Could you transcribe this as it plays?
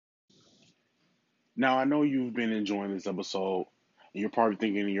Now, I know you've been enjoying this episode, and you're probably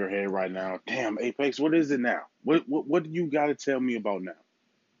thinking in your head right now, damn, Apex, what is it now? What do you got to tell me about now?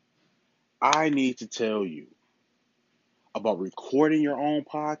 I need to tell you about recording your own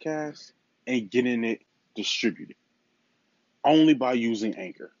podcast and getting it distributed only by using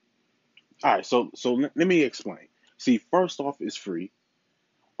Anchor. All right, so let me explain. See, first off, it's free.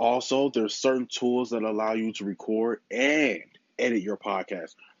 Also, there's certain tools that allow you to record and edit your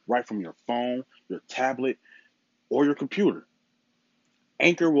podcast right from your phone, your tablet, or your computer.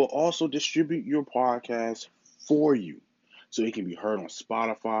 Anchor will also distribute your podcast for you so it can be heard on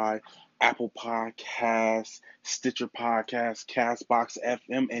Spotify, Apple Podcasts, Stitcher Podcasts, Castbox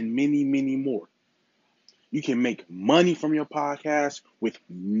FM, and many, many more. You can make money from your podcast with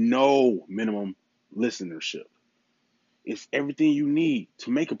no minimum listenership. It's everything you need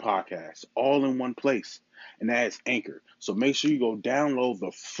to make a podcast all in one place, and that is Anchor. So make sure you go download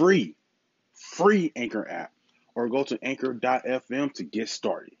the free Anchor app or go to anchor.fm to get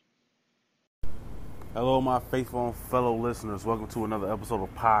started. Hello, my faithful and fellow listeners. Welcome to another episode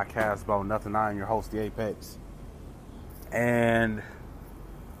of Podcast About Nothing. I am your host, The Apex. And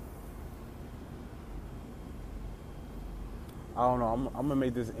I don't know, I'm going to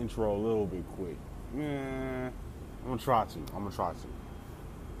make this intro a little bit quick. I'm going to try to.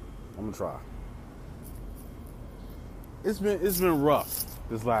 It's been rough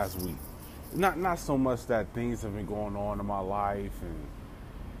this last week. Not so much that things have been going on in my life, and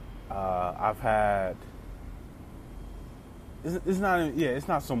I've had. It's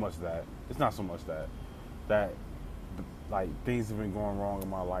not so much that. It's not so much that like things have been going wrong in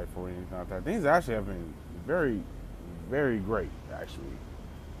my life or anything like that. Things actually have been very, very great. Actually,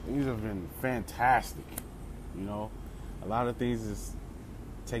 things have been fantastic. You know, a lot of things is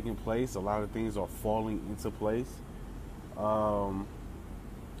taking place. A lot of things are falling into place.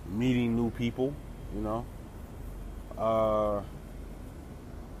 Meeting new people. You know.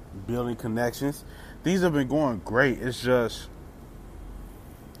 Building connections. These have been going great. It's just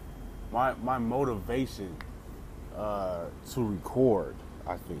my motivation to record,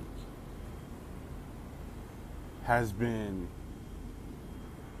 I think, has been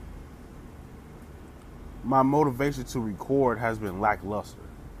lackluster,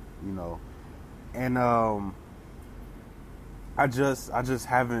 you know. And I just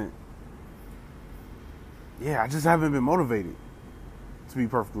haven't been motivated, to be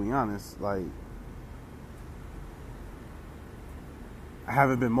perfectly honest. Like, I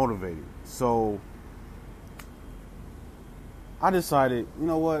haven't been motivated. So I decided, you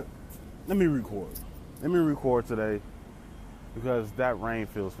know what? Let me record today because that rain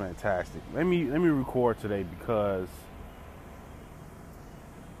feels fantastic. Let me record today because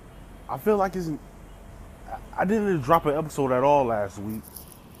I feel like I didn't drop an episode at all last week.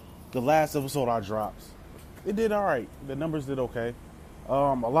 The last episode I dropped, it did all right. The numbers did okay. A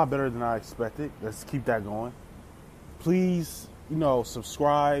lot better than I expected. Let's keep that going. Please,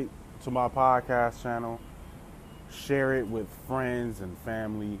 subscribe to my podcast channel. Share it with friends and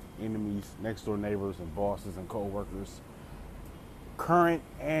family, enemies, next door neighbors and bosses and co-workers. Current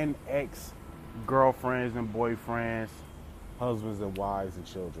and ex-girlfriends and boyfriends, husbands and wives and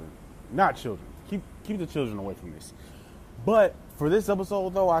children. Not children. Keep the children away from this. But for this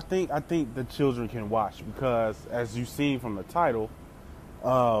episode, though, I think the children can watch because, as you've seen from the title,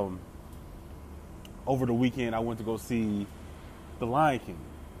 over the weekend I went to go see The Lion King,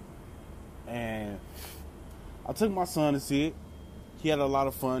 and I took my son to see it. He had a lot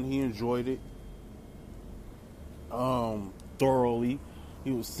of fun. He enjoyed it thoroughly.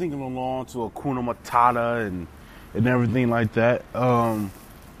 He was singing along to Hakuna Matata and everything like that.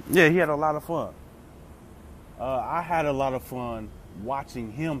 Yeah, he had a lot of fun. I had a lot of fun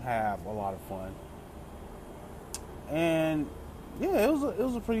watching him have a lot of fun. And yeah, it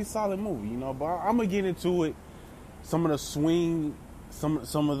was a pretty solid movie, but I'm gonna get into it. Some of the swing, some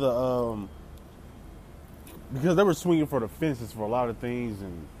of the because they were swinging for the fences for a lot of things,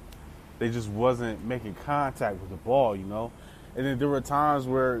 and they just wasn't making contact with the ball, And then there were times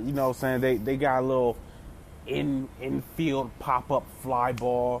where, they got a little infield pop-up fly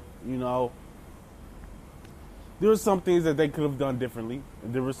ball, There were some things that they could have done differently.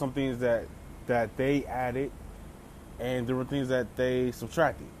 There were some things that they added, and there were things that they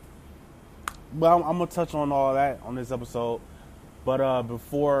subtracted. But I'm going to touch on all that on this episode. But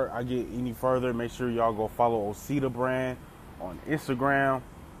before I get any further, make sure y'all go follow Osita Brand on Instagram.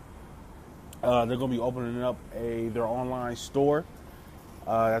 They're going to be opening up their online store.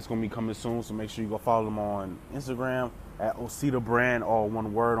 That's going to be coming soon, so make sure you go follow them on Instagram at Osita Brand, all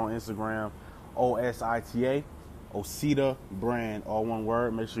one word on Instagram, OSITA. Osita brand, all one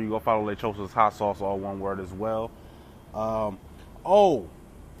word. Make sure you go follow Lechosa's Hot Sauce, all one word as well. Oh,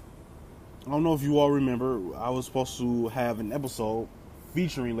 I don't know if you all remember, I was supposed to have an episode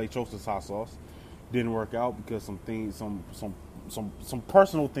featuring Lechosa's Hot Sauce. Didn't work out because some things, some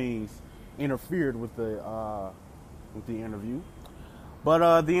personal things interfered with the interview.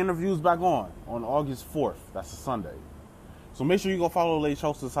 But the interview's back on August 4th. That's a Sunday. So make sure you go follow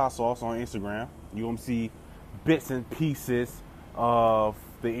Lechosa's Hot Sauce on Instagram. You're going to see bits and pieces of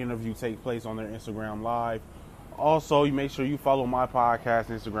the interview take place on their Instagram Live. Also, you make sure you follow my podcast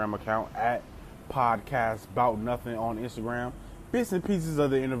Instagram account at Podcast About Nothing on Instagram. Bits and pieces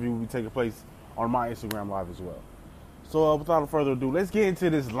of the interview will be taking place on my Instagram Live as well. So without further ado, let's get into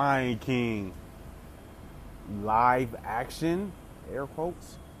this Lion King live action, air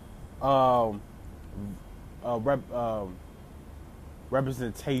quotes,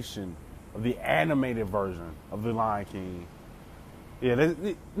 representation of the animated version of the Lion King. Yeah,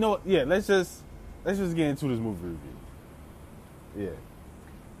 let's just get into this movie review. Yeah.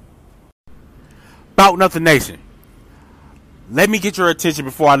 About Nothing Nation. Let me get your attention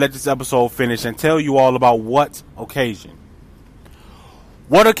before I let this episode finish and tell you all about What Occasion.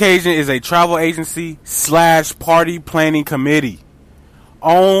 What Occasion is a travel agency / party planning committee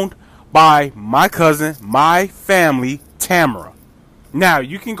owned by my cousin, my family, Tamara. Now,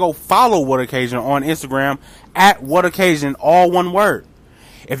 you can go follow What Occasion on Instagram at What Occasion, all one word.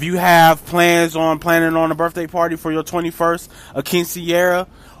 If you have planning on a birthday party for your 21st, a quinceañera,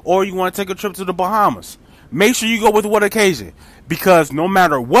 or you want to take a trip to the Bahamas, make sure you go with What Occasion, because no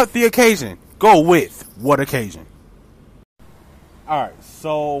matter what the occasion, go with What Occasion. Alright,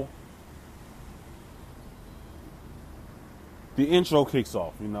 so the intro kicks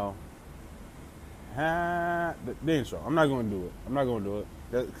off, you know. The intro. I'm not going to do it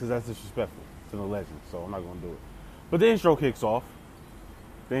because that's disrespectful to the legend, so I'm not going to do it. But the intro kicks off.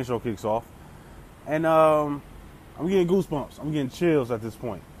 And I'm getting goosebumps. I'm getting chills at this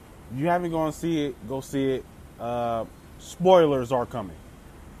point. If you haven't gone to see it, go see it. Spoilers are coming.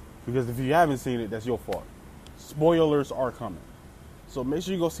 Because if you haven't seen it, that's your fault. Spoilers are coming. So make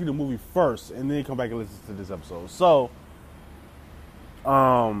sure you go see the movie first and then come back and listen to this episode. So,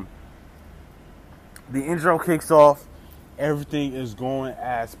 the intro kicks off. Everything is going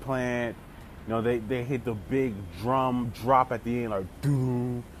as planned. You know, they hit the big drum drop at the end, like,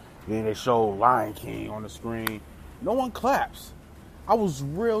 doom. Then they show Lion King on the screen. No one claps. I was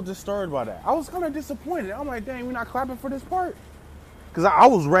real disturbed by that. I was kind of disappointed. I'm like, dang, we're not clapping for this part? Because I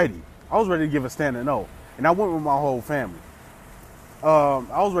was ready. I was ready to give a standing O. And I went with my whole family. I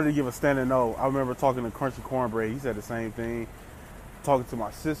was ready to give a standing O. I remember talking to Crunchy Cornbread. He said the same thing. Talking to my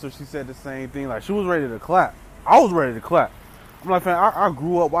sister, she said the same thing. Like, she was ready to clap. I was ready to clap. I'm like, man, I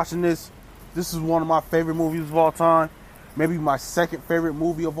grew up watching this. This is one of my favorite movies of all time. Maybe my second favorite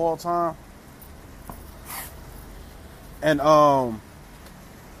movie of all time. And no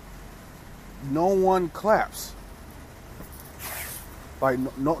one claps. Like,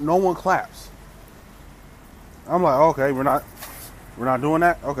 no one claps. I'm like, okay, we're not doing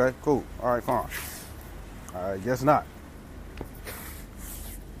that? Okay, cool. All right, fine. All right, guess not.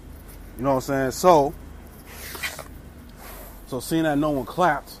 You know what I'm saying? So seeing that no one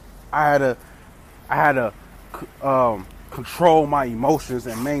clapped, I had to control my emotions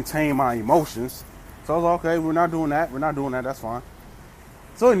and maintain my emotions. So I was like, okay, we're not doing that. That's fine.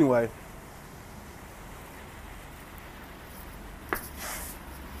 So anyway,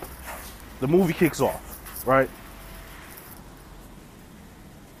 the movie kicks off, right?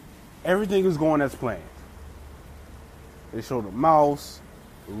 Everything is going as planned. They show the mouse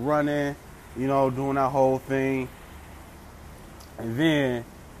running, you know, doing that whole thing. And then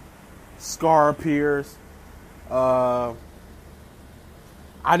Scar appears. I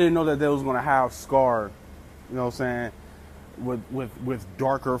didn't know that they was gonna have Scar, you know what I'm saying, with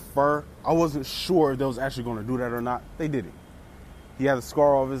darker fur. I wasn't sure if they was actually gonna do that or not. They did it. He had a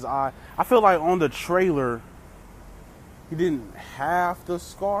scar over his eye. I feel like on the trailer he didn't have the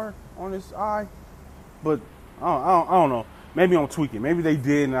scar on his eye, but I don't know. Maybe I'm tweaking. Maybe they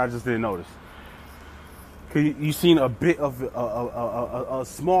did and I just didn't notice. Cause you seen a bit of a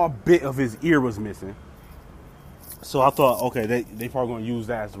small bit of his ear was missing. So I thought, okay, they probably gonna use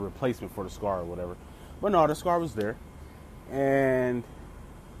that as a replacement for the scar or whatever. But no, the scar was there, and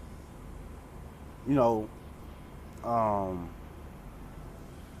you know,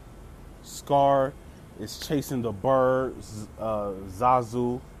 Scar is chasing the bird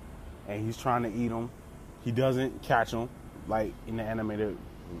Zazu, and he's trying to eat him. He doesn't catch him, like in the animated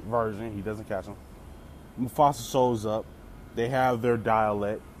version. He doesn't catch him. Mufasa shows up. They have their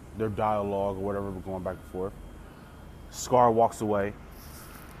dialogue or whatever, going back and forth. Scar walks away.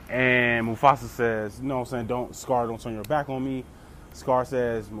 And Mufasa says, you know what I'm saying, don't turn your back on me. Scar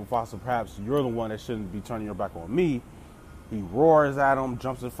says, Mufasa, perhaps you're the one that shouldn't be turning your back on me. He roars at him,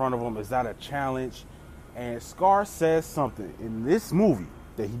 jumps in front of him. Is that a challenge? And Scar says something in this movie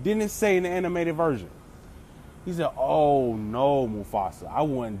that he didn't say in the animated version. He said, oh no, Mufasa, I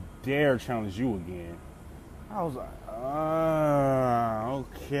wouldn't dare challenge you again. I was like,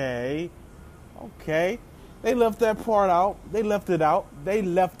 okay. They left that part out. They left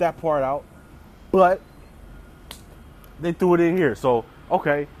that part out. But they threw it in here. So,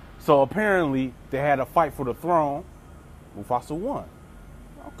 okay. So apparently they had a fight for the throne. Mufasa won.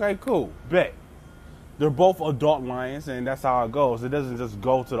 Okay, cool. Bet. They're both adult lions, and that's how it goes. It doesn't just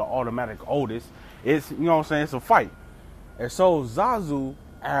go to the automatic oldest. It's, you know what I'm saying, it's a fight. And so Zazu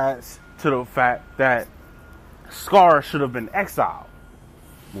adds to the fact that Scar should have been exiled.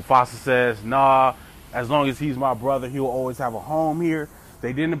 Mufasa says, nah, as long as he's my brother, he'll always have a home here.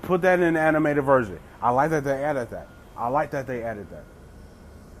 They didn't put that in the animated version. I like that they added that.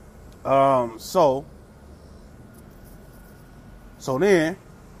 So then,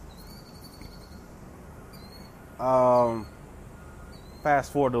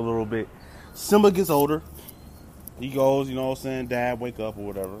 fast forward a little bit. Simba gets older. He goes, you know what I'm saying, Dad, wake up or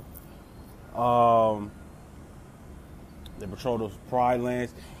whatever. They patrol those Pride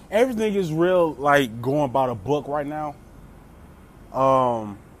Lands. Everything is real, like, going by the book right now.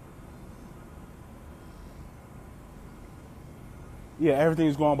 Yeah,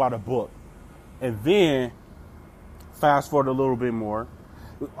 everything's going by the book. And then, fast forward a little bit more.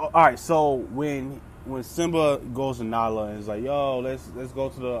 All right, so when Simba goes to Nala and is like, yo, let's go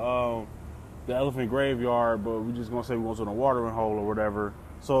to the elephant graveyard, but we're just gonna say we're going to the watering hole or whatever.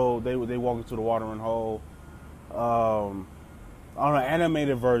 So they walk into the watering hole. On an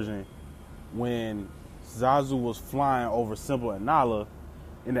animated version, when Zazu was flying over Simba and Nala,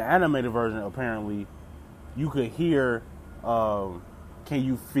 in the animated version, apparently, you could hear, can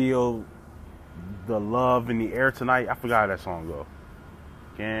you feel the love in the air tonight? I forgot how that song go.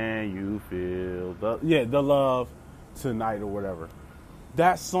 Can you feel the love tonight or whatever.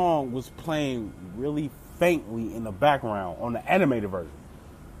 That song was playing really faintly in the background on the animated version.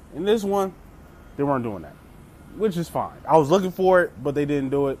 In this one, they weren't doing that, which is fine. I was looking for it, but they didn't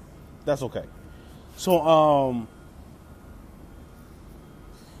do it. That's okay. So,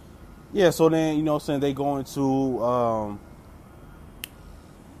 so then, you know what I'm saying, they go into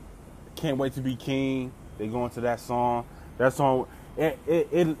Can't Wait to Be King. They go into that song. That song,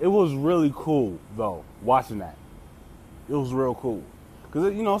 it was really cool, though, watching that. It was real cool.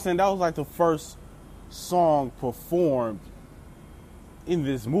 Because, you know what I'm saying, that was like the first song performed in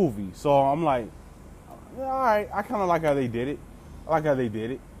this movie. So I'm like, all right, I kind of like how they did it. I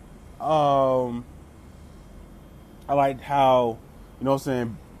liked how, you know what I'm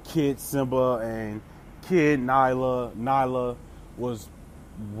saying, Kid Simba and Kid Nyla was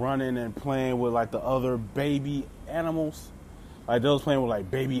running and playing with like the other baby animals. Like they was playing with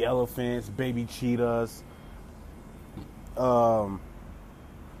like baby elephants, baby cheetahs,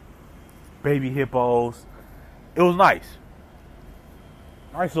 baby hippos. It was nice.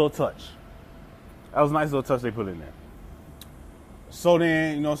 Nice little touch. That was a nice little touch they put in there. So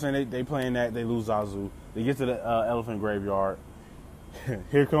then, you know what I'm saying, they playing that, they lose Zazu. They get to the elephant graveyard.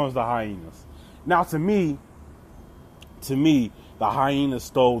 Here comes the hyenas. Now, to me, the hyenas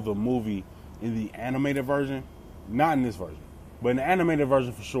stole the movie in the animated version. Not in this version, but in the animated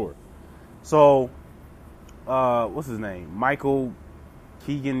version for sure. So, what's his name? Michael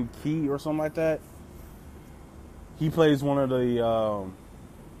Keegan Key or something like that. He plays one of the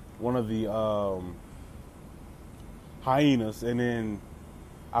hyenas, and then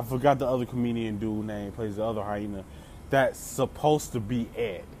I forgot the other comedian dude name plays the other hyena that's supposed to be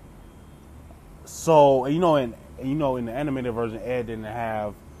Ed. So in the animated version, Ed didn't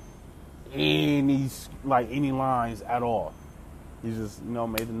have any lines at all. He just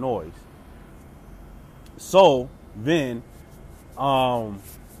made the noise. So then Michael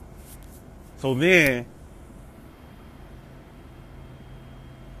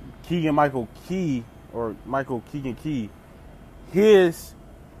Keegan Key, his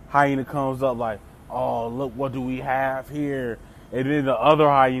hyena comes up like, oh, look, what do we have here? And then the other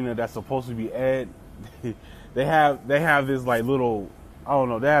hyena that's supposed to be Ed, they have this like little, I don't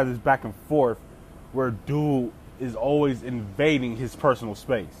know, they have this back and forth where dude is always invading his personal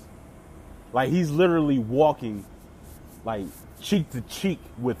space. Like he's literally walking like cheek to cheek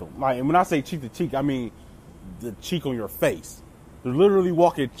with him. Like, and when I say cheek to cheek, I mean the cheek on your face. They're literally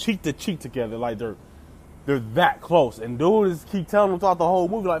walking cheek to cheek together, like they're that close. And dude is keep telling them throughout the whole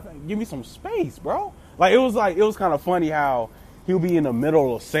movie, like, give me some space, bro. Like it was kind of funny how he'll be in the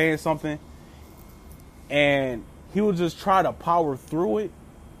middle of saying something, and he would just try to power through it,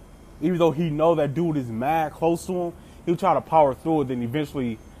 even though he know that dude is mad close to him. He'll try to power through it. Then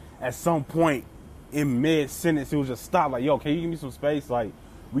eventually, at some point in mid sentence, he would just stop. Like, yo, can you give me some space? Like,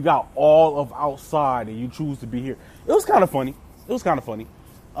 we got all of outside, and you choose to be here. It was kind of funny. It was kind of funny.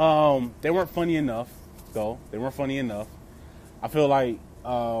 They weren't funny enough, though. They weren't funny enough. I feel like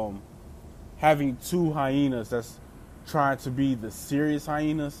having two hyenas that's trying to be the serious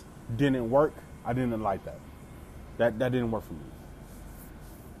hyenas didn't work. I didn't like that. That didn't work for me.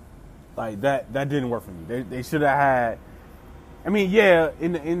 Like that didn't work for me. They should have had. I mean, yeah,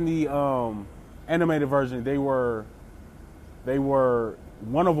 in the animated version, they were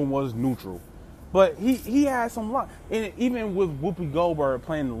one of them was neutral, but he had some luck. And even with Whoopi Goldberg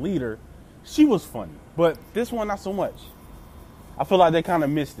playing the leader, she was funny. But this one, not so much. I feel like they kind of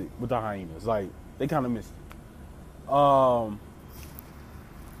missed it with the hyenas. Like they kind of missed it.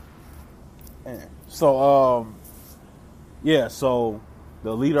 Yeah. So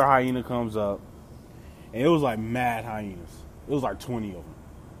the leader hyena comes up, and it was like mad hyenas. It was like 20 of them.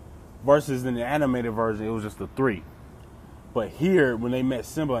 Versus in the animated version, it was just the 3. But here, when they met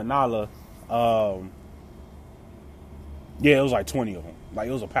Simba and Nala, yeah, it was like 20 of them. Like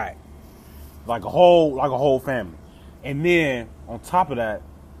it was a pack, like a whole family. And then on top of that,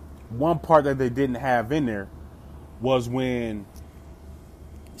 one part that they didn't have in there was when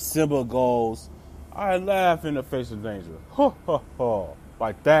Simba goes, "I laugh in the face of danger," ha ha ha,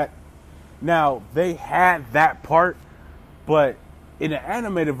 like that. Now they had that part, but in the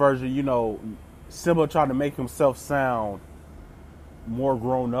animated version, you know, Simba tried to make himself sound more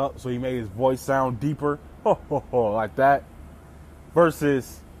grown up, so he made his voice sound deeper, like that.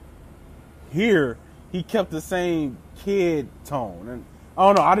 Versus here, he kept the same kid tone, and I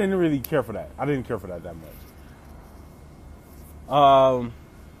don't know. I didn't really care for that. I didn't care for that much.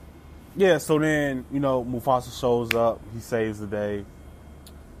 Yeah. So then, you know, Mufasa shows up. He saves the day.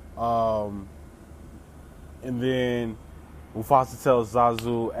 And then Mufasa tells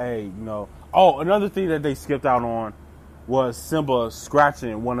Zazu, "Hey, you know." Oh, another thing that they skipped out on was Simba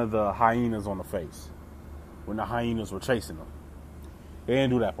scratching one of the hyenas on the face when the hyenas were chasing them. They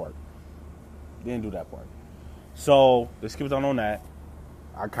didn't do that part. So they skipped out on that.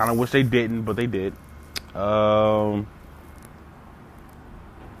 I kind of wish they didn't, but they did. Let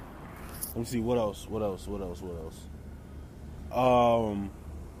me see what else.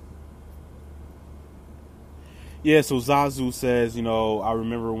 Yeah, so Zazu says, you know, I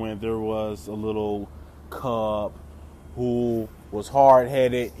remember when there was a little cub who was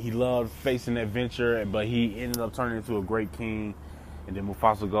hard-headed. He loved facing adventure, but he ended up turning into a great king. And then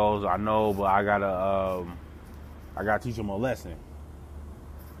Mufasa goes, "I know, but I gotta teach him a lesson."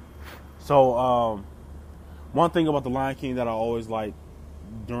 So, one thing about the Lion King that I always liked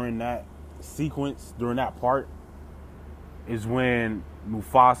during that sequence, during that part, is when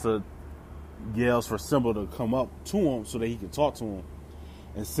Mufasa yells for Simba to come up to him so that he can talk to him,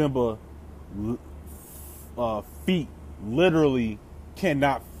 and Simba feet literally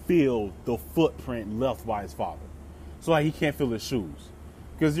cannot feel the footprint left by his father. So like he can't feel his shoes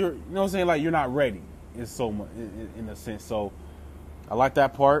because you know what I'm saying, like you're not ready in so much in a sense. So I like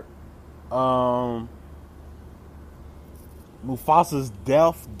that part. Mufasa's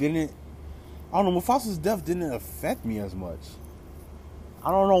death didn't affect me as much.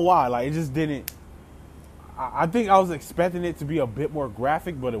 I don't know why. Like it just didn't. I think I was expecting it to be a bit more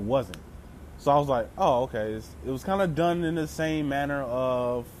graphic, but it wasn't. So I was like, oh, okay. It was kind of done in the same manner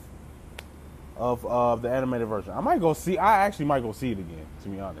of the animated version. I actually might go see it again, to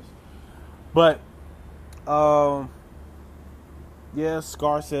be honest. But yeah,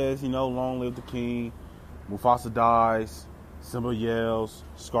 Scar says, you know, long live the king. Mufasa dies. Simba yells.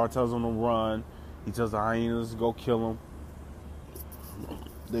 Scar tells him to run. He tells the hyenas to go kill him.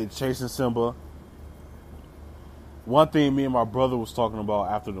 They're chasing Simba. One thing me and my brother was talking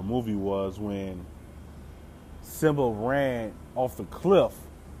about after the movie was when Simba ran off the cliff,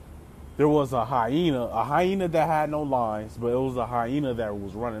 there was a hyena that had no lines, but it was a hyena that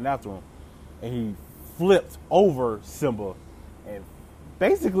was running after him. And he flipped over Simba and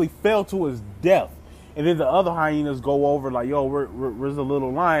basically fell to his death. And then the other hyenas go over like, yo, where's the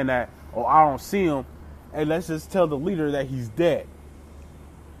little lion at? Oh, I don't see him. And let's just tell the leader that he's dead.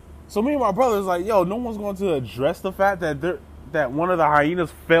 So me and my brother is like, yo, no one's going to address the fact that one of the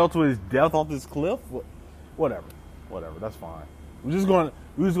hyenas fell to his death off this cliff? Whatever, that's fine. We're just going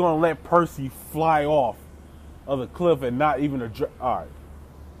to let Percy fly off of the cliff and not even address. All right.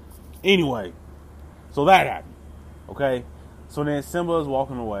 Anyway, so that happened. Okay? So then Simba is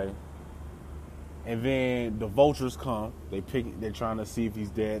walking away. And then the vultures come. They're trying to see if he's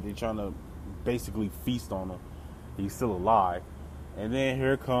dead. They're trying to basically feast on him. He's still alive. And then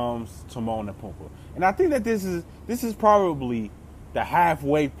here comes Timon and Pumbaa. And I think that this is probably the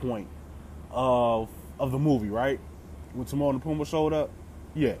halfway point of the movie, right? When Timon and Pumbaa showed up.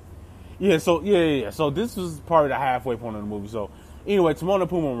 Yeah. So this was probably the halfway point of the movie. So anyway, Timon and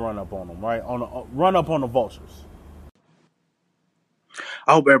Pumbaa run up on them, right? Run up on the vultures.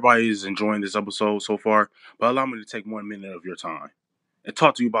 I hope everybody is enjoying this episode so far, but allow me to take 1 minute of your time and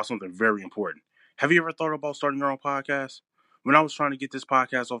talk to you about something very important. Have you ever thought about starting your own podcast? When I was trying to get this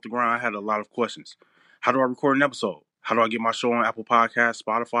podcast off the ground, I had a lot of questions. How do I record an episode? How do I get my show on Apple Podcasts,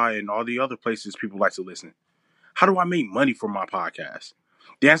 Spotify, and all the other places people like to listen? How do I make money from my podcast?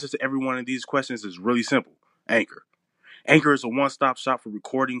 The answer to every one of these questions is really simple: Anchor. Anchor is a one-stop shop for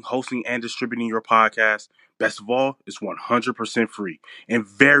recording, hosting, and distributing your podcast. Best of all, it's 100% free and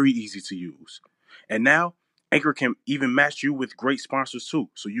very easy to use. And now, Anchor can even match you with great sponsors too,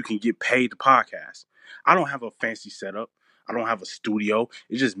 so you can get paid to podcast. I don't have a fancy setup. I don't have a studio.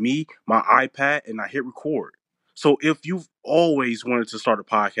 It's just me, my iPad, and I hit record. So if you've always wanted to start a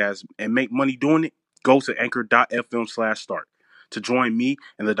podcast and make money doing it, go to anchor.fm/start to join me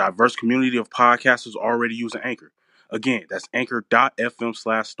and the diverse community of podcasters already using Anchor. Again, that's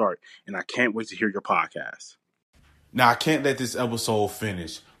anchor.fm/start, and I can't wait to hear your podcast. Now, I can't let this episode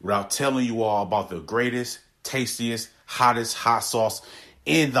finish without telling you all about the greatest, tastiest, hottest hot sauce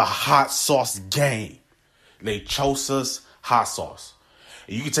in the hot sauce game. Lechosa's hot sauce.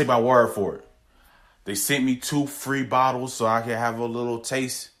 And you can take my word for it. They sent me 2 free bottles so I can have a little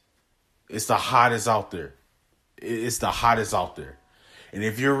taste. It's the hottest out there. It's the hottest out there. And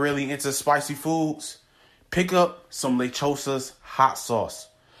if you're really into spicy foods, pick up some Lechosa's hot sauce.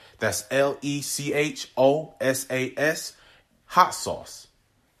 That's LECHOSAS hot sauce.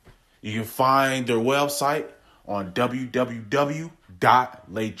 You can find their website on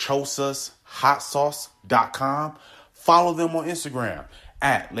www.lechosashotsauce.com. Follow them on Instagram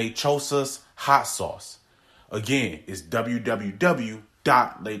at Lechosas Hot Sauce. Again, it's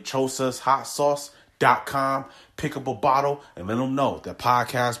www.lechosashotsauce.com. Pick up a bottle and let them know that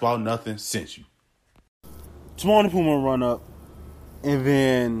Podcast About Nothing sent you. Timon and Pumbaa run up, and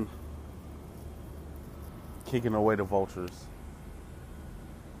then kicking away the vultures.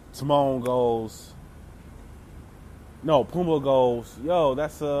 Pumbaa goes, yo,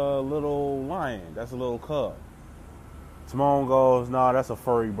 that's a little lion. That's a little cub. Timon goes, nah, that's a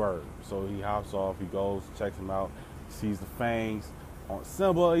furry bird. So he hops off, he goes, checks him out, sees the fangs on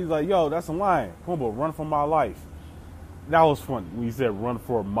Simba. He's like, yo, that's a lion. Pumbaa, run for my life. That was funny when he said run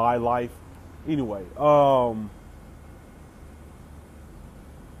for my life. Anyway, and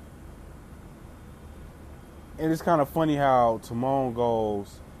it's kind of funny how Timon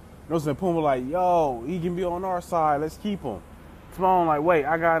goes, Pumbaa like, yo, he can be on our side. Let's keep him. Timon like, wait,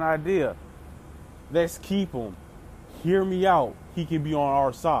 I got an idea. Let's keep him. Hear me out. He can be on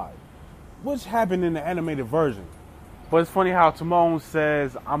our side. Which happened in the animated version. But it's funny how Timon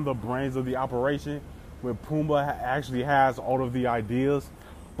says, I'm the brains of the operation, when Pumbaa actually has all of the ideas.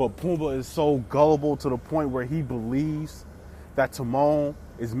 But Pumbaa is so gullible to the point where he believes that Timon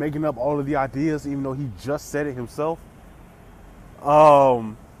is making up all of the ideas, even though he just said it himself.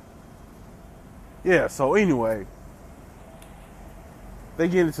 Yeah, so anyway, they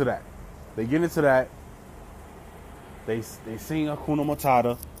get into that. They sing Hakuna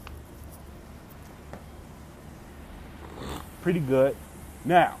Matata. Pretty good.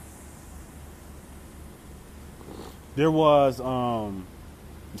 Now, there was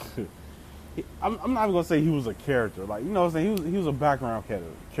I'm not even gonna say he was a character, like, you know what I'm saying, he was a background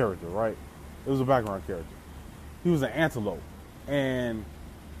character, right? It was a background character. He was an antelope, and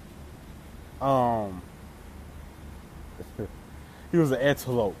he was an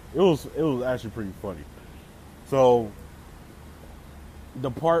antelope. It was actually pretty funny. So the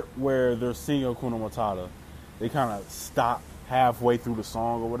part where they're singing Hakuna Matata, they kind of stop halfway through the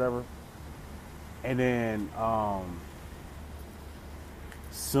song or whatever, and then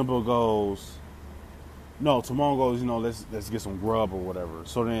Simba goes, no, Timon goes, let's get some grub or whatever.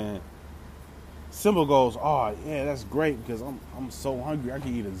 So then Simba goes, oh yeah, that's great because I'm so hungry I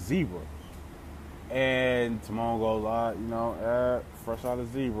can eat a zebra. And Timon goes, fresh out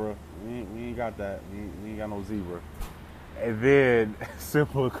of zebra, we ain't got that, we ain't got no zebra. And then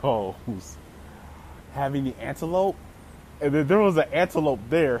Simba goes, have any antelope? And then there was an antelope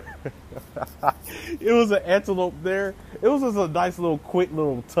there. It was an antelope there. It was just a nice little quick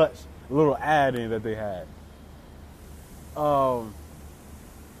little touch, little add-in that they had.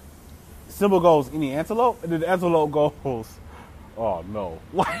 Simba goes, any antelope? And then the antelope goes, oh no.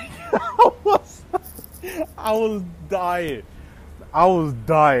 Like, I was dying. I was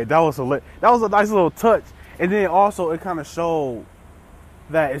dying. That was hilarious. That was a nice little touch. And then also it kind of showed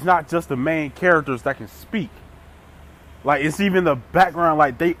that it's not just the main characters that can speak. Like, it's even the background,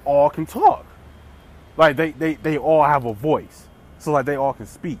 like, they all can talk. Like, they all have a voice. So, like, they all can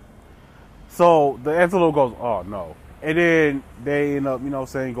speak. So, the antelope goes, oh, no. And then they end up,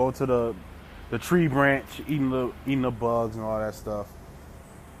 saying, go to the tree branch, eating the bugs and all that stuff.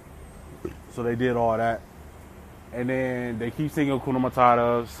 So, they did all that. And then they keep singing Hakuna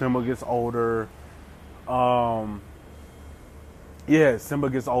Matata. Simba gets older. Simba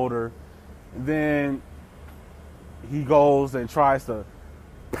gets older. And then he goes and tries to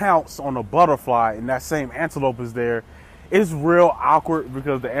pounce on a butterfly, and that same antelope is there. It's real awkward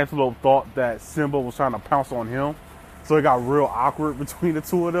because the antelope thought that Simba was trying to pounce on him. So it got real awkward between the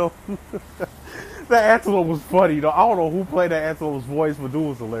two of them. That antelope was funny, though. I don't know who played that antelope's voice, but dude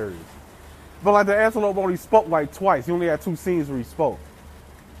was hilarious. But like the antelope only spoke like twice. He only had 2 scenes where he spoke.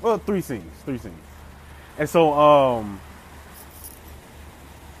 Well, 3 scenes. And so,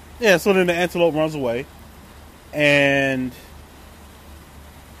 so then the antelope runs away. And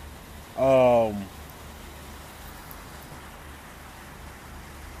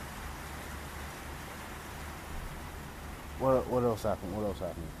what else happened?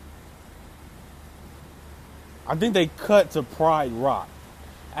 I think they cut to Pride Rock.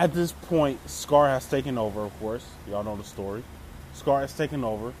 At this point, Scar has taken over, of course. Y'all know the story. Scar has taken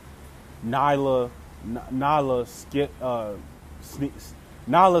over. Nyla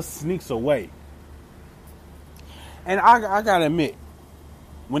sneaks away. And I gotta admit,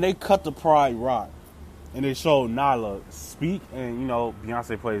 when they cut to Pride Rock and they showed Nyla speak, and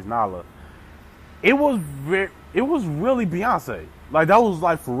Beyonce plays Nyla, it was really Beyonce. Like, that was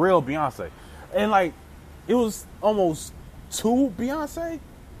like for real Beyonce, and like it was almost too Beyonce.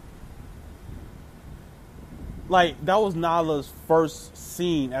 Like, that was Nyla's first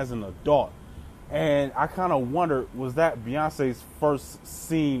scene as an adult, and I kind of wondered, was that Beyonce's first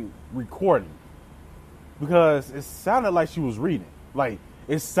scene recording? Because it sounded like she was reading. Like,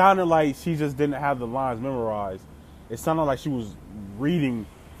 it sounded like she just didn't have the lines memorized. It sounded like she was reading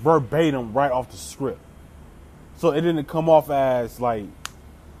verbatim right off the script. So it didn't come off as like,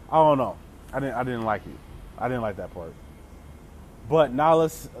 I don't know. I didn't like it. I didn't like that part. But Nala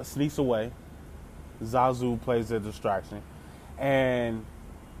sneaks away. Zazu plays a distraction. And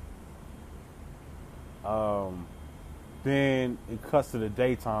then it cuts to the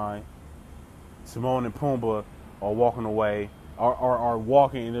daytime. Timon and Pumbaa are walking away, are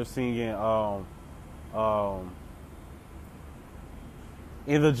walking, and they're singing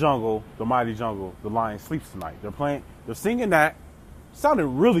In the Jungle, the Mighty Jungle, the Lion Sleeps Tonight. They're singing that. Sounded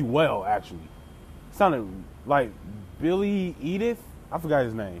really well, actually. Sounded like Billy Edith, I forgot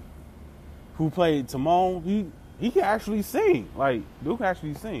his name, who played Timon. He can actually sing. Like, dude can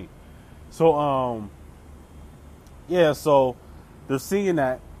actually sing. So so they're singing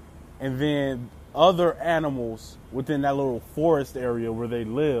that, and then other animals within that little forest area where they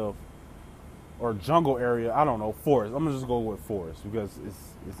live, or jungle area, I don't know, forest. I'm gonna just go with forest because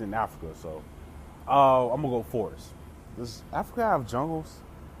it's in Africa. So I'm gonna go forest. Does Africa have jungles?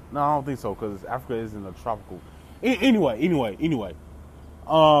 No, I don't think so, because Africa isn't a tropical. Anyway.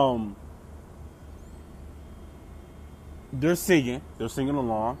 They're singing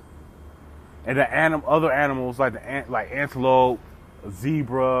along, and the other animals like antelope, a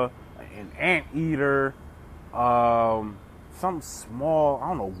zebra, an anteater, something small. I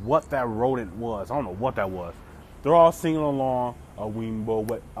don't know what that rodent was. They're all singing along. Like, you know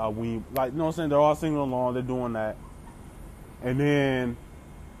what I'm saying? They're all singing along. They're doing that, and then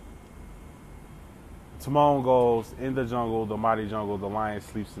Timon goes, in the jungle, the mighty jungle, the lion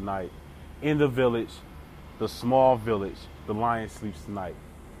sleeps tonight. In the village, the small village, the lion sleeps tonight.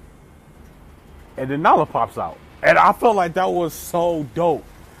 And then Nala pops out. And I felt like that was so dope.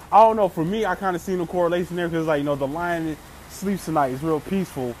 I don't know, for me, I kind of seen the correlation there because, like, the lion sleeps tonight is real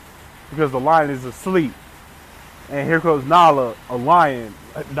peaceful because the lion is asleep. And here comes Nala, a lion,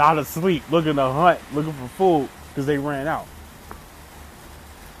 not asleep, looking to hunt, looking for food because they ran out.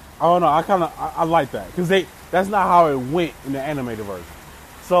 I don't know, I like that because that's not how it went in the animated version.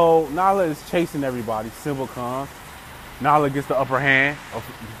 So Nala is chasing everybody. Simba comes. Nala gets the upper hand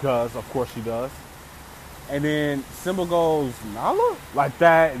because, of course, she does. And then Simba goes, Nala? Like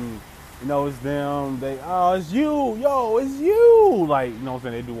that, and, it's them. It's you. Yo, it's you. Like, what I'm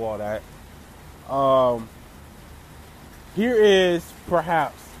saying? They do all that. Here is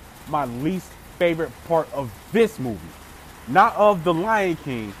perhaps my least favorite part of this movie. Not of The Lion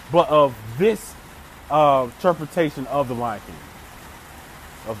King, but of this interpretation of The Lion King.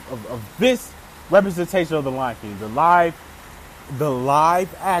 Of this representation of the Lion King, the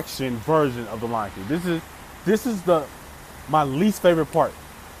live action version of the Lion King. This is my least favorite part.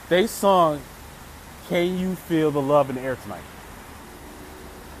 They sung "Can You Feel the Love in the Air Tonight."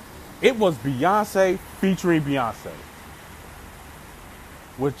 It was Beyonce featuring Beyonce.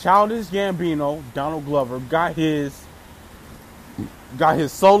 With Childish Gambino, Donald Glover got his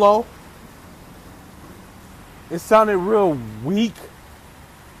solo. It sounded real weak.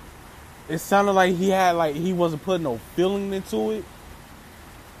 It sounded like he wasn't putting no feeling into it.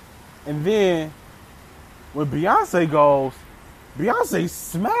 And then when Beyonce goes, Beyonce's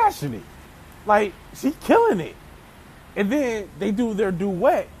smashing it. Like, she killing it. And then they do their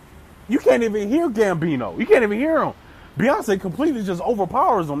duet. You can't even hear Gambino. You can't even hear him. Beyonce completely just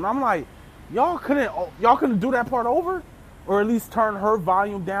overpowers him. I'm like, y'all couldn't do that part over? Or at least turn her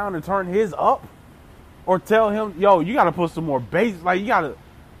volume down and turn his up? Or tell him, yo, you gotta put some more bass. Like, you gotta,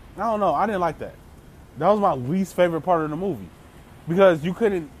 I don't know. I didn't like that. That was my least favorite part of the movie. Because you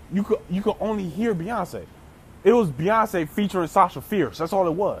could only hear Beyonce. It was Beyonce featuring Sasha Fierce. That's all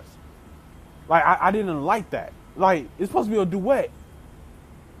it was. Like, I didn't like that. Like, it's supposed to be a duet.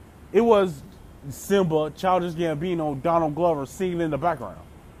 It was Simba, Childish Gambino, Donald Glover singing in the background.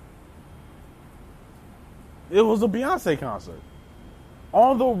 It was a Beyonce concert.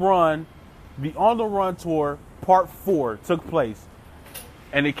 On the Run, the On the Run tour, part 4 took place.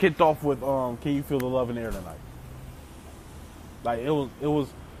 And it kicked off with Can You Feel the Love in the Air Tonight? Like,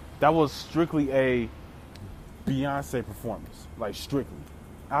 that was strictly a Beyonce performance. Like, strictly.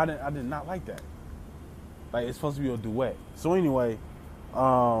 I did not like that. Like, it's supposed to be a duet. So anyway,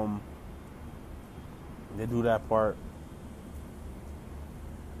 they do that part.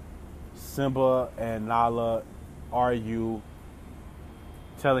 Simba and Nala argue,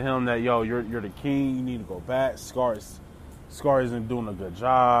 telling him that, yo, you're the king, you need to go back. Scar isn't doing a good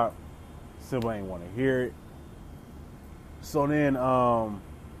job. Simba ain't want to hear it. So then,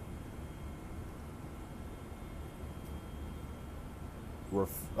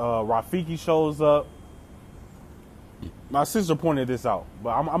 Rafiki shows up. My sister pointed this out, but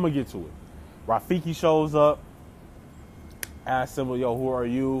I'm gonna get to it. Rafiki shows up, asks Simba, yo, who are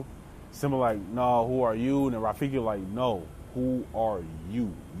you? Simba like, no, who are you? And then Rafiki like, no, who are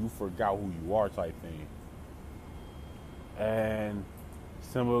you? You forgot who you are, type thing. And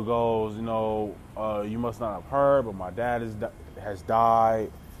Simba goes, you must not have heard, but my dad has died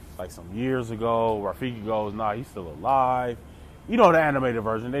like some years ago. Rafiki goes, nah, he's still alive. You know the animated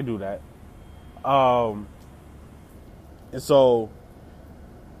version, they do that. And so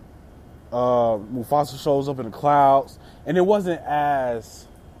Mufasa shows up in the clouds, and it wasn't as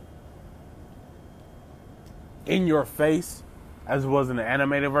in your face as it was in the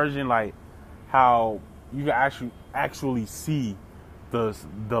animated version, like how you can actually see the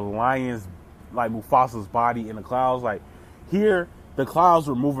lion's, like Mufasa's body in the clouds. Like here, the clouds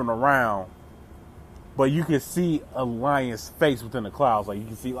were moving around, but you can see a lion's face within the clouds. Like you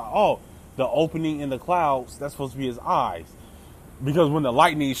can see, like, oh, the opening in the clouds, that's supposed to be his eyes. Because when the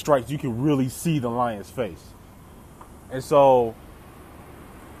lightning strikes, you can really see the lion's face. And so,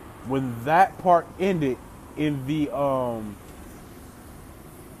 when that part ended in the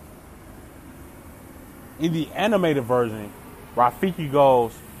animated version, Rafiki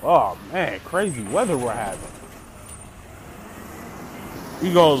goes, oh man, crazy weather we're having.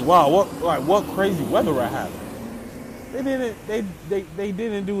 He goes, wow, what crazy weather we're having. They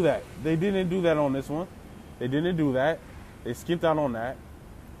didn't do that. They didn't do that on this one. They didn't do that. They skipped out on that.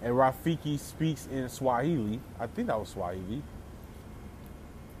 And Rafiki speaks in Swahili. I think that was Swahili.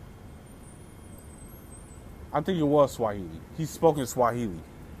 I think it was Swahili. He spoke in Swahili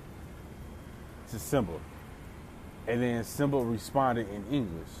to Simba. And then Simba responded in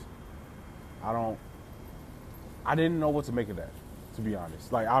English. I didn't know what to make of that, to be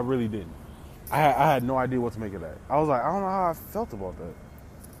honest. Like, I really didn't. I had no idea what to make of that. I was like, I don't know how I felt about that.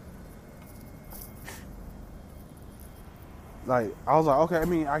 Like, I was like, okay, I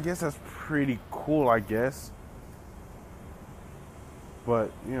mean, I guess that's pretty cool, I guess. But,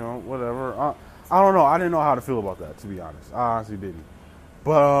 whatever. I don't know. I didn't know how to feel about that, to be honest. I honestly didn't.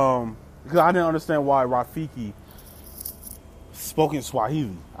 But, because I didn't understand why Rafiki spoke in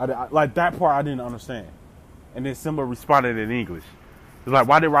Swahili. Like, that part I didn't understand. And then Simba responded in English. It's like,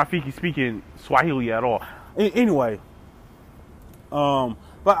 why did Rafiki speak in Swahili at all? Anyway. But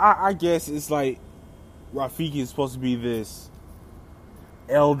I guess it's like, Rafiki is supposed to be this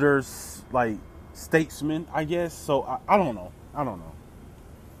elders, like, statesman, I guess. So, I don't know.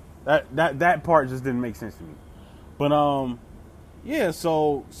 That part just didn't make sense to me. But, yeah,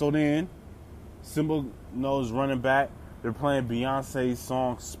 so then Simba knows running back. They're playing Beyonce's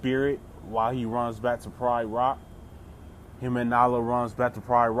song Spirit while he runs back to Pride Rock. Him and Nala runs back to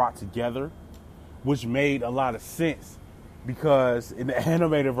Pride Rock together, which made a lot of sense because in the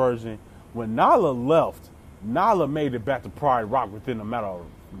animated version, when Nala left, Nala made it back to Pride Rock within a matter of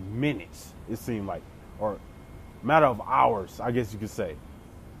minutes, it seemed like, or matter of hours, I guess you could say.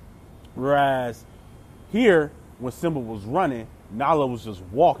 Whereas here, when Simba was running, Nala was just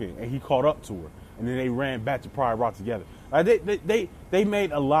walking and he caught up to her. And then they ran back to Pride Rock together. Like they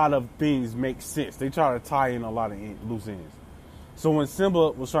made a lot of things make sense. They try to tie in a lot of loose ends. So when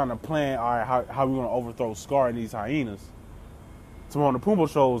Simba was trying to plan, all right, how we going to overthrow Scar and these hyenas, Timon and Pumbaa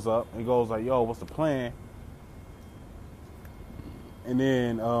shows up and goes like, yo, what's the plan? And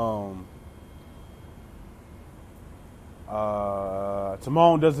then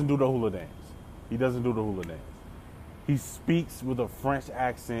Timon doesn't do the hula dance. He doesn't do the hula dance. He speaks with a French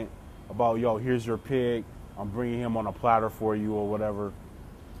accent about, yo, here's your pig. I'm bringing him on a platter for you or whatever.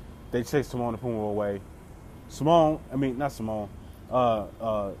 They chase Timon and Pumbaa away.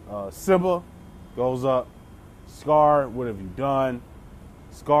 Simba goes up. Scar, what have you done?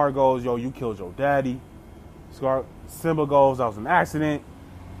 Scar goes, yo, you killed your daddy. Simba goes, that was an accident.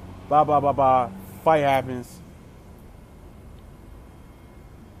 Blah, blah, blah, blah. Fight happens.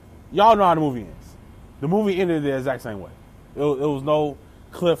 Y'all know how the movie ends. The movie ended the exact same way. It was no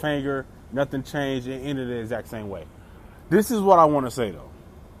cliffhanger. Nothing changed. It ended the exact same way. This is what I want to say, though.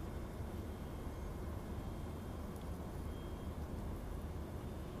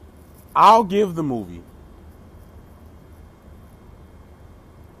 I'll give the movie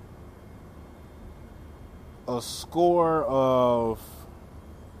a score of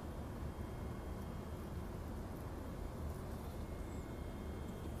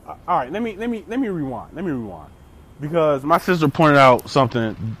all right, let me rewind. Because my sister pointed out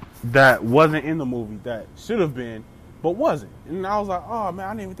something that wasn't in the movie that should have been, but wasn't. And I was like, oh man,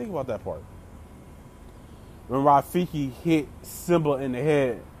 I didn't even think about that part. When Rafiki hit Simba in the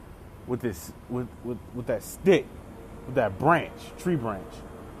head with that stick, with that tree branch.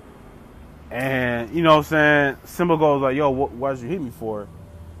 And, you know what I'm saying, Simba goes like, yo, why did you hit me for?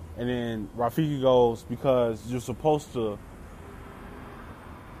 And then Rafiki goes, because you're supposed to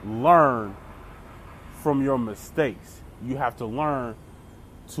learn from your mistakes. You have to learn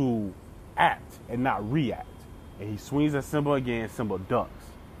to act and not react. And he swings at Simba again. Simba ducks.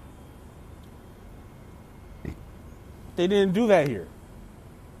 They didn't do that here.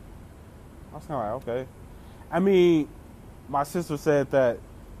 I was kind of like, okay. I mean, my sister said that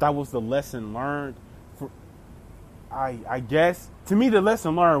was the lesson learned. I guess, to me, the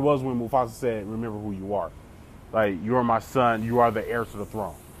lesson learned was when Mufasa said, remember who you are. Like, you're my son. You are the heir to the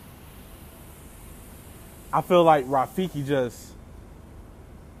throne. I feel like Rafiki just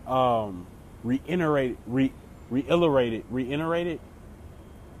reiterated.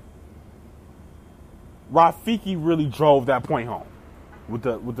 Rafiki really drove that point home with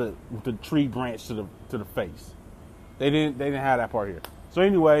the tree branch to the face. They didn't have that part here. So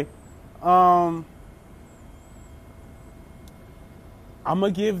anyway, I'm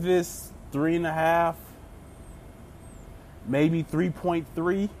gonna give this 3.5, maybe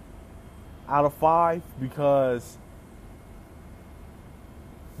 3.3 out of 5 because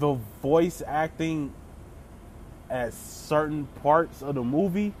the voice acting at certain parts of the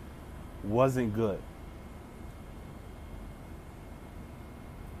movie wasn't good.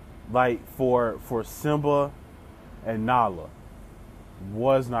 Like for Simba and Nala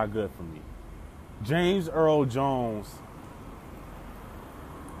was not good for me. James Earl Jones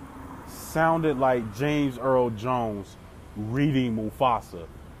sounded like James Earl Jones reading Mufasa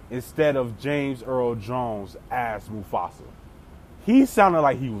instead of James Earl Jones as Mufasa. He sounded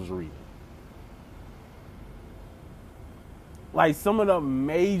like he was reading. Like some of the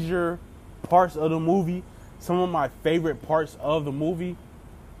major parts of the movie, some of my favorite parts of the movie,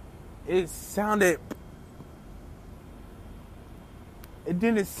 it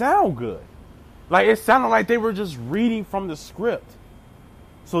didn't sound good. Like it sounded like they were just reading from the script.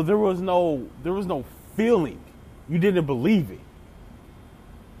 So there was no feeling. You didn't believe it.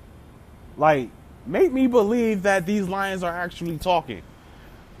 Like, make me believe that these lions are actually talking.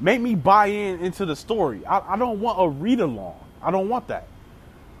 Make me buy into the story. I don't want a read along. I don't want that.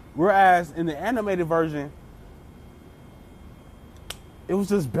 Whereas in the animated version, it was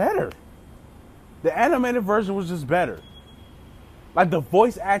just better. The animated version was just better. Like the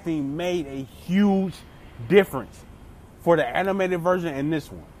voice acting made a huge difference for the animated version and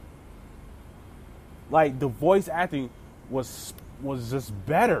this one. Like the voice acting was just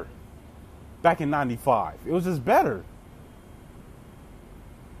better back in '95. It was just better.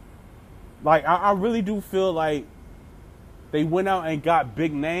 Like I really do feel like they went out and got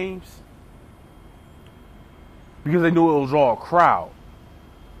big names because they knew it would draw a crowd.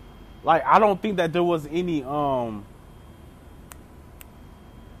 Like, I don't think that there was any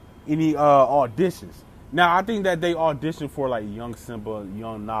auditions. Now, I think that they auditioned for like young Simba,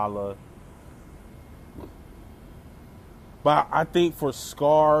 young Nala. But I think for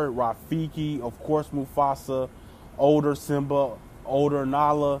Scar, Rafiki, of course Mufasa, older Simba, older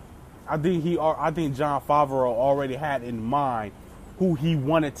Nala, I think Jon Favreau already had in mind who he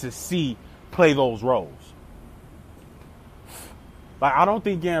wanted to see play those roles. Like, I don't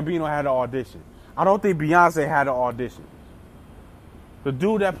think Gambino had an audition. I don't think Beyonce had an audition. The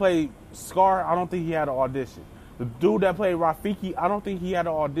dude that played Scar, I don't think he had an audition. The dude that played Rafiki, I don't think he had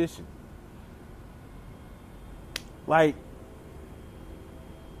an audition. Like,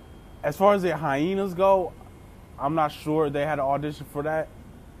 as far as the hyenas go, I'm not sure they had an audition for that.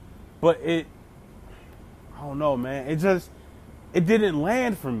 But I don't know, man. It didn't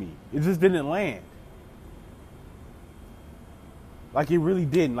land for me. It just didn't land. Like, it really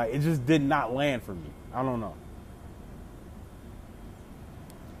didn't. Like, it just did not land for me. I don't know.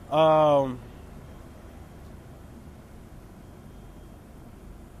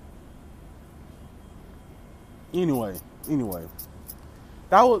 Anyway.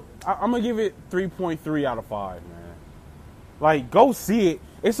 I'm gonna give it 3.3 out of 5, man. Like, go see it.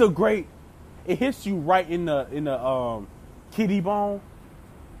 It's a great. It hits you right in the kitty bone.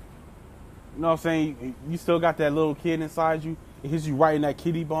 You know what I'm saying? You still got that little kid inside you. It hits you right in that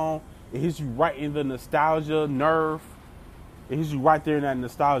kitty bone. It hits you right in the nostalgia nerve. It hits you right there in that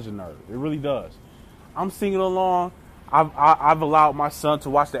nostalgia nerve. It really does. I'm singing along. I've allowed my son to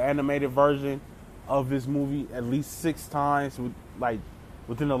watch the animated version of this movie at least 6 times.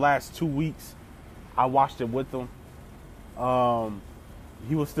 Within the last 2 weeks, I watched it with him.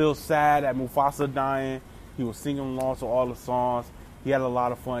 He was still sad at Mufasa dying. He was singing along to all the songs. He had a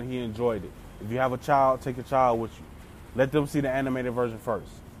lot of fun. He enjoyed it. If you have a child, take a child with you. Let them see the animated version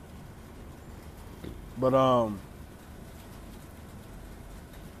first. But I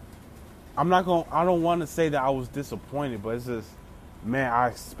don't want to say that I was disappointed, but it's just, man, I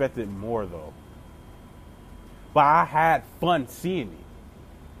expected more though. But I had fun seeing it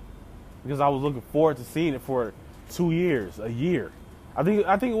because I was looking forward to seeing it for 2 years, a year. I think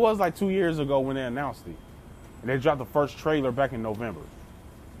it was like 2 years ago when they announced it, and they dropped the first trailer back in November.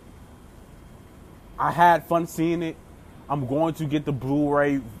 I had fun seeing it. I'm going to get the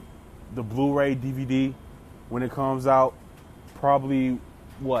Blu-ray DVD when it comes out. Probably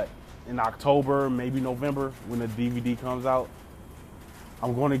in October, maybe November when the DVD comes out.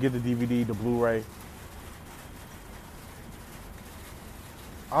 I'm going to get the DVD, the Blu-ray.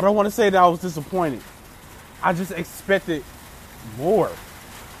 I don't want to say that I was disappointed. I just expected more.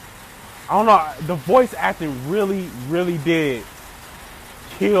 I don't know. The voice acting really, really did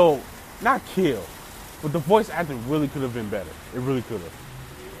not kill, but the voice acting really could have been better. It really could have.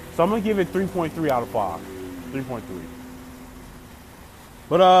 So I'm going to give it 3.3 out of 5. 3.3.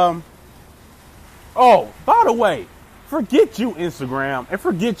 But, oh, by the way, forget you, Instagram, and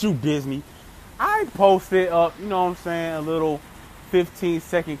forget you, Disney. I posted up, you know what I'm saying, a little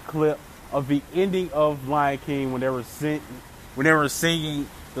 15-second clip of the ending of Lion King when they were singing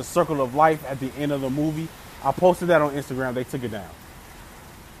The Circle of Life at the end of the movie. I posted that on Instagram. They took it down.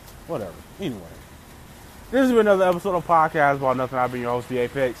 Whatever. Anyway, this has been another episode of Podcast About Nothing. I've been your host, The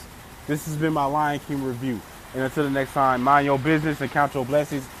Apex. This has been my Lion King review. And until the next time, mind your business and count your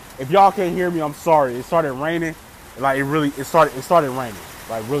blessings. If y'all can't hear me, I'm sorry. It started raining. Like, it started raining.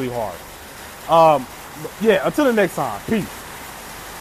 Like, really hard. Yeah, until the next time. Peace.